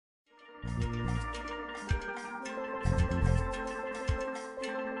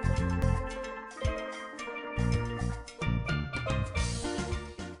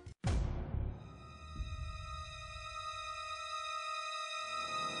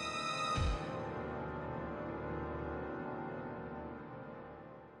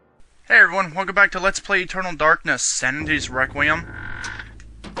Hey everyone, welcome back to Let's Play Eternal Darkness, Sanity's Requiem.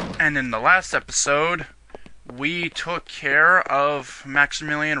 And in the last episode, we took care of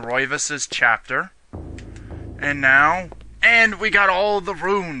Maximilian Roivas's chapter. And we got all the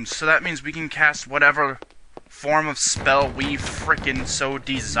runes, so that means we can cast whatever form of spell we frickin' so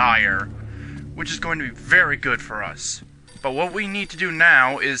desire. Which is going to be very good for us. But what we need to do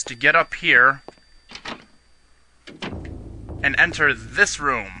now is to get up here and enter this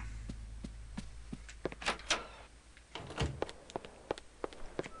room.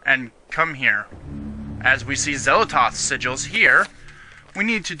 And come here. As we see Xelatoth's sigils here, we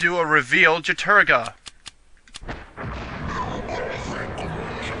need to do a reveal Jaturga.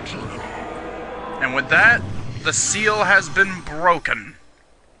 And with that, the seal has been broken.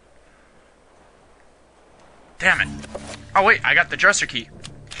 Damn it. Oh wait, I got the dresser key.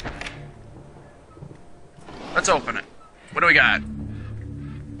 Let's open it. What do we got?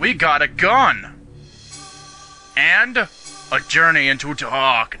 We got a gun! And a journey into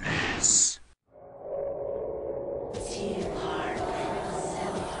darkness.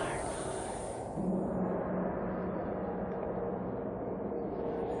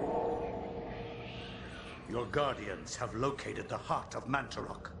 Your guardians have located the heart of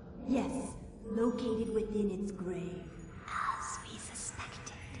Mantarok. Yes, located within its grave, as we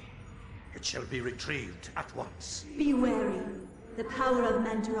suspected. It shall be retrieved at once. Be wary. The power of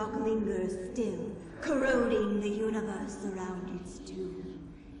Mantarok lingers still, corroding the universe around its tomb.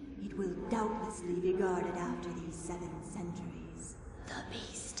 It will doubtlessly be guarded after these 7 centuries. The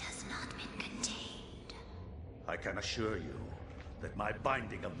beast has not been contained. I can assure you that my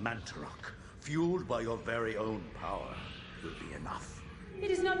binding of Mantarok, fueled by your very own power, will be enough.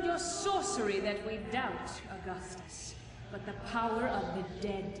 It is not your sorcery that we doubt, Augustus, but the power of the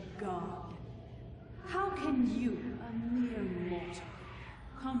dead god. How can you, a mere mortal,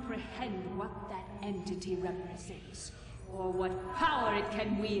 comprehend what that entity represents, or what power it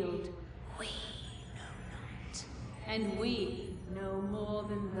can wield? We know not. And we know more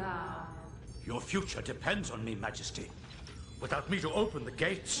than thou. Your future depends on me, Majesty. Without me to open the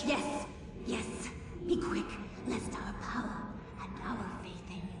gates... Yes, yes. Be quick, lest our power and our faith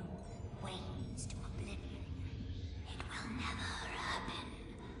in you wanes to oblivion. It will never happen.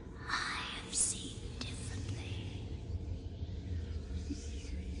 I have seen differently.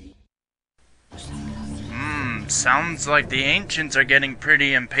 Sounds like the ancients are getting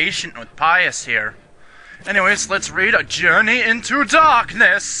pretty impatient with Pius here. Anyways, let's read A Journey into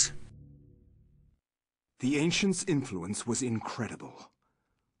Darkness! The ancients' influence was incredible.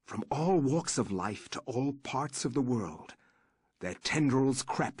 From all walks of life to all parts of the world, their tendrils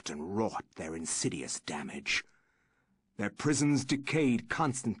crept and wrought their insidious damage. Their prisons decayed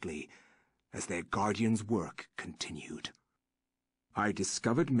constantly as their guardians' work continued. I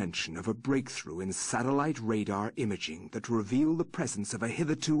discovered mention of a breakthrough in satellite radar imaging that revealed the presence of a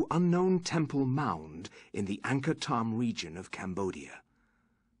hitherto unknown temple mound in the Angkor Thom region of Cambodia.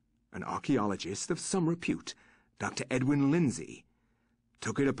 An archaeologist of some repute, Dr. Edwin Lindsey,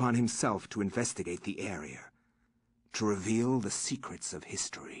 took it upon himself to investigate the area, to reveal the secrets of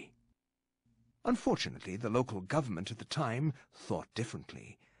history. Unfortunately, the local government at the time thought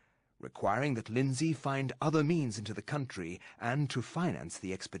differently, requiring that Lindsey find other means into the country and to finance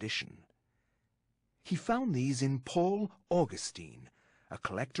the expedition. He found these in Paul Augustine, a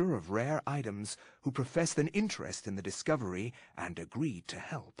collector of rare items who professed an interest in the discovery and agreed to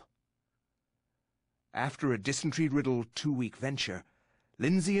help. After a dysentery-riddled 2-week venture,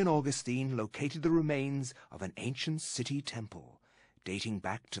 Lindsey and Augustine located the remains of an ancient city temple dating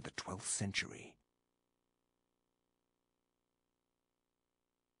back to the 12th century.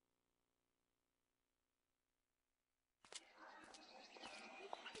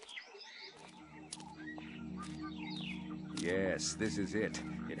 Yes, this is it.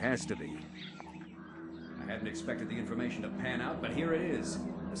 It has to be. I hadn't expected the information to pan out, but here it is.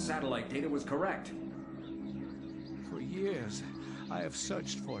 The satellite data was correct. For years, I have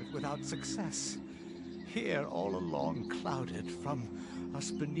searched for it without success. Here, all along, clouded from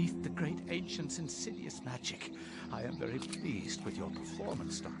us beneath the great ancient's insidious magic. I am very pleased with your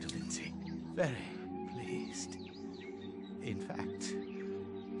performance, Dr. Lindsey. Very pleased. In fact,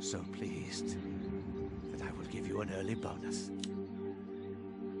 so pleased that I will give you an early bonus.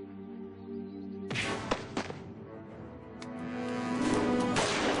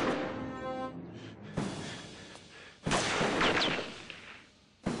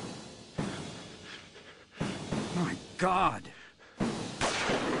 God!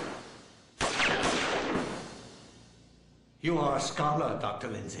 You are a scholar, Dr.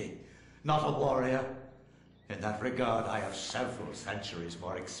 Lindsey, not a warrior. In that regard, I have several centuries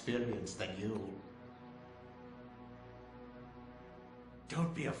more experience than you.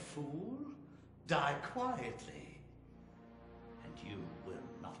 Don't be a fool. Die quietly, and you will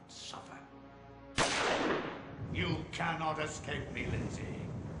not suffer. You cannot escape me, Lindsey.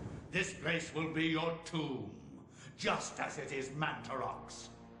 This place will be your tomb, just as it is Mantarok's.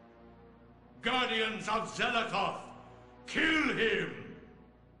 Guardians of Zelatoth, kill him!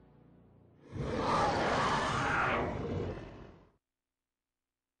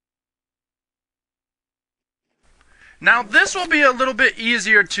 Now, this will be a little bit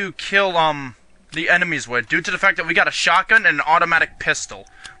easier to kill, the enemies with, due to the fact that we got a shotgun and an automatic pistol.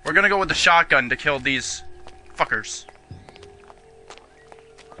 We're gonna go with the shotgun to kill these fuckers.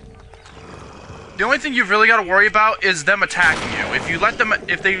 The only thing you've really got to worry about is them attacking you.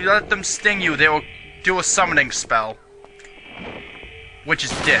 If they let them sting you, they will do a summoning spell, which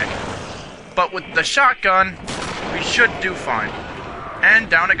is dick. But with the shotgun, we should do fine. And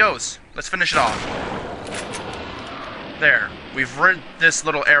down it goes. Let's finish it off. There. We've rid this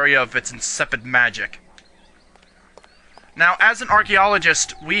little area of its insipid magic. Now, as an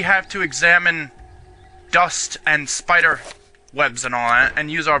archaeologist, we have to examine dust and spider webs and all that,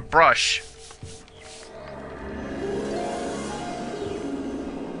 and use our brush.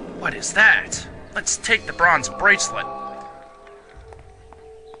 What is that? Let's take the bronze bracelet.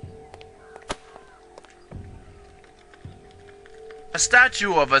 A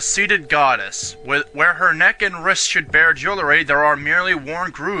statue of a seated goddess. Where her neck and wrist should bear jewelry, there are merely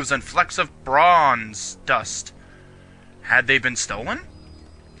worn grooves and flecks of bronze dust. Had they been stolen?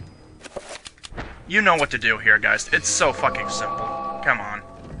 You know what to do here, guys. It's so fucking simple. Come on.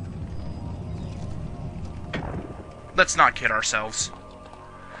 Let's not kid ourselves.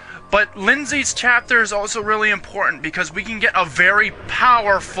 But Lindsey's chapter is also really important because we can get a very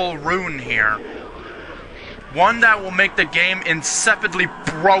powerful rune here. One that will make the game insipidly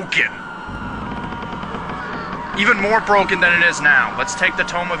broken. Even more broken than it is now. Let's take the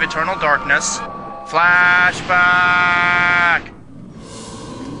Tome of Eternal Darkness. Flashback!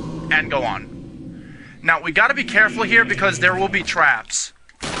 And go on. Now, we gotta be careful here because there will be traps.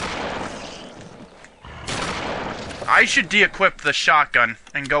 I should de-equip the shotgun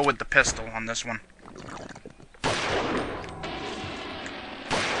and go with the pistol on this one.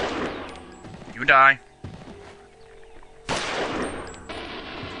 You die.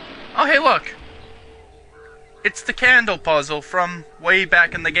 Oh, hey, look! It's the candle puzzle from way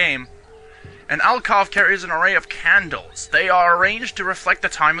back in the game. An alcove carries an array of candles. They are arranged to reflect the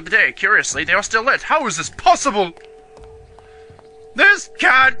time of the day. Curiously, they are still lit. How is this possible? This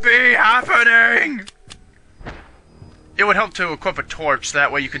can't be happening! It would help to equip a torch, so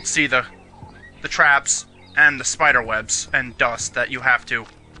that way you could see the traps and the spider webs and dust that you have to...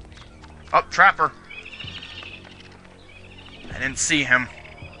 Oh, trapper. I didn't see him.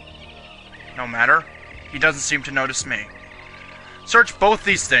 No matter. He doesn't seem to notice me. Search both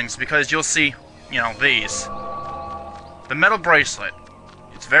these things, because you'll see, you know, these. The metal bracelet.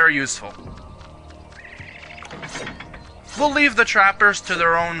 It's very useful. We'll leave the trappers to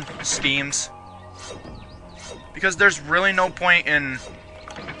their own schemes. Because there's really no point in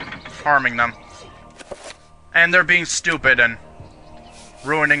harming them. And they're being stupid and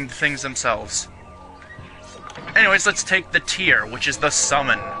ruining things themselves. Anyways, let's take the tier, which is the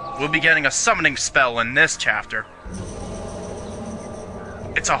summon. We'll be getting a summoning spell in this chapter.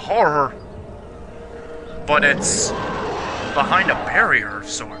 It's a horror. But it's behind a barrier of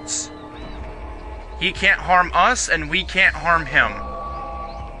sorts. He can't harm us, and we can't harm him.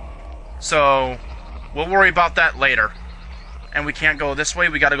 So... we'll worry about that later. And we can't go this way,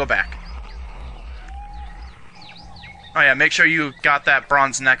 we gotta go back. Oh yeah, make sure you got that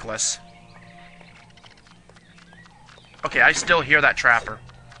bronze necklace. Okay, I still hear that trapper.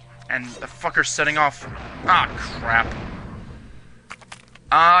 And the fucker's setting off... Ah, crap.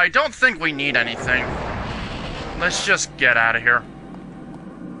 I don't think we need anything. Let's just get out of here.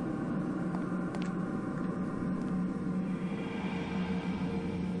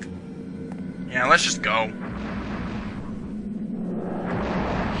 Yeah, let's just go.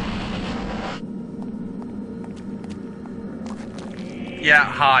 Yeah,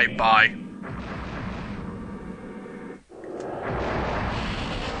 hi, bye.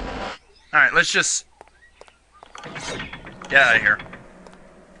 Alright, let's just... get out of here.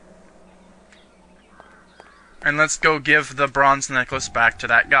 And let's go give the bronze necklace back to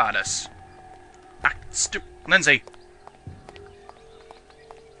that goddess. Ah, Lindsey.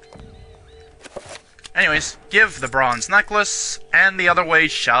 Anyways, give the bronze necklace, and the other way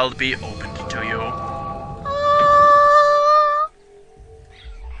shall be opened to you.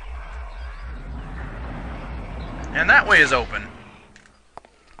 And that way is open.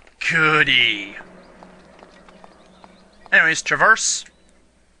 Goody. Anyways, traverse.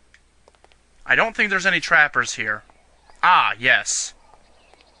 I don't think there's any trappers here. Ah, yes.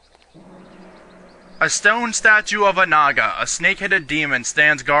 A stone statue of a Naga, a snake-headed demon,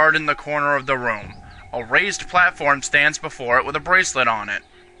 stands guard in the corner of the room. A raised platform stands before it with a bracelet on it.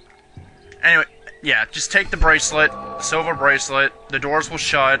 Anyway, yeah, just take the bracelet, the silver bracelet, the doors will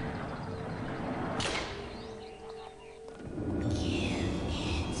shut.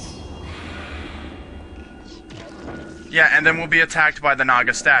 Yeah, and then we'll be attacked by the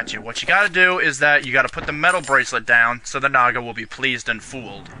Naga statue. What you gotta do is that you gotta put the metal bracelet down so the Naga will be pleased and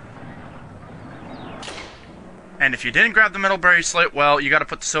fooled. And if you didn't grab the metal bracelet, well, you gotta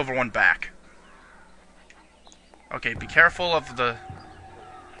put the silver one back. Okay, be careful of the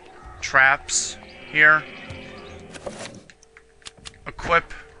traps here.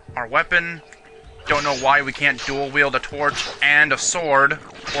 Equip our weapon. Don't know why we can't dual wield a torch and a sword,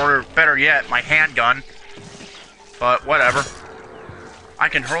 or better yet, my handgun. But whatever. I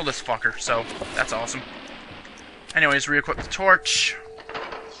can hurl this fucker, so that's awesome. Anyways, re-equip the torch.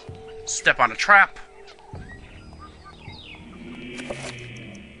 Step on a trap.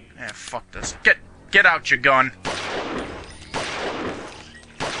 Fuck this. Get out your gun.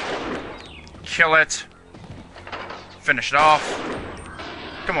 Kill it. Finish it off.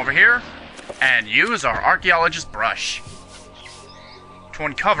 Come over here and use our archaeologist brush to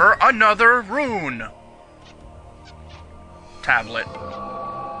uncover another rune. Tablet.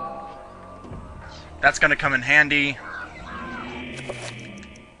 That's gonna come in handy.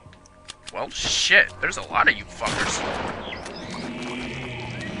 Well, shit. There's a lot of you fuckers.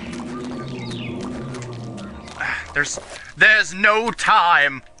 There's no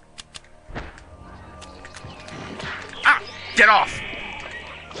time. Ah! Get off!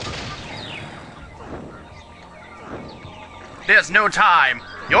 There's no time.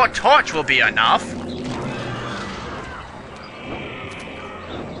 Your torch will be enough.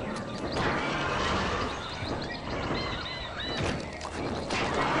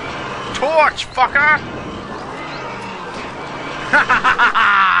 Torch, fucker! Ha ha ha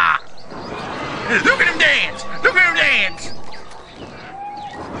ha! Look at him dance! Look at him dance!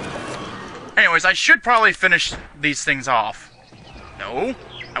 Anyways, I should probably finish these things off. No,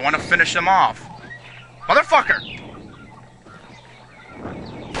 I want to finish them off. Motherfucker!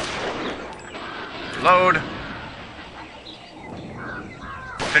 Load.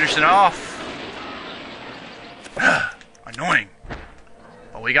 Finish it off. Annoying.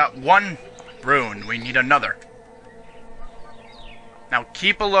 But we got one rune. We need another. Now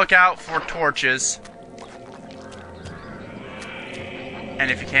keep a lookout for torches. And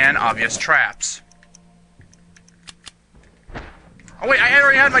if you can, obvious traps. Oh wait, I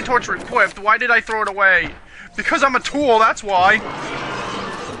already had my torch equipped. Why did I throw it away? Because I'm a tool, that's why.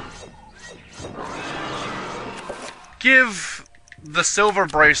 Give the silver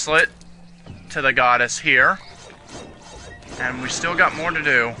bracelet to the goddess here. And we still got more to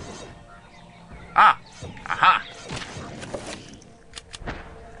do. Ah! Aha!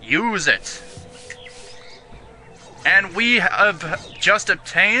 Use it. And we have just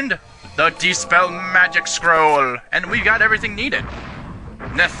obtained the Dispel Magic Scroll. And we got everything needed.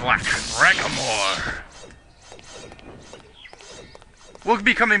 Nethlock, Rankamore. We'll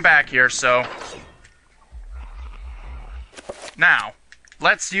be coming back here, so... Now,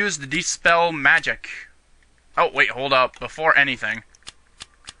 let's use the Dispel Magic. Oh, wait, hold up. Before anything.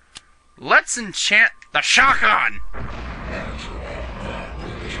 Let's enchant the shotgun!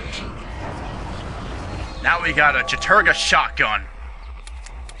 Now we got a Chaturga shotgun.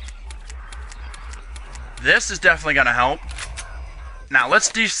 This is definitely gonna help. Now, let's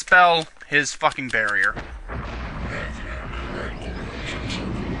dispel his fucking barrier.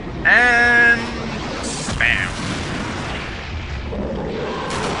 And... spam.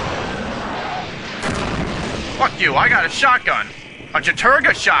 Fuck you, I got a shotgun. A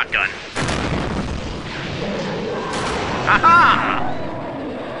Chaturga shotgun. Aha!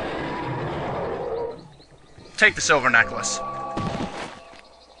 Take the silver necklace.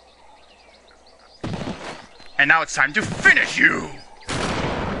 And now it's time to finish you!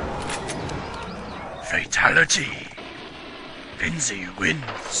 Fatality. Lindsey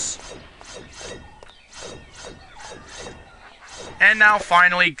wins. And now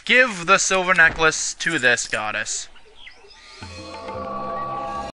finally, give the silver necklace to this goddess.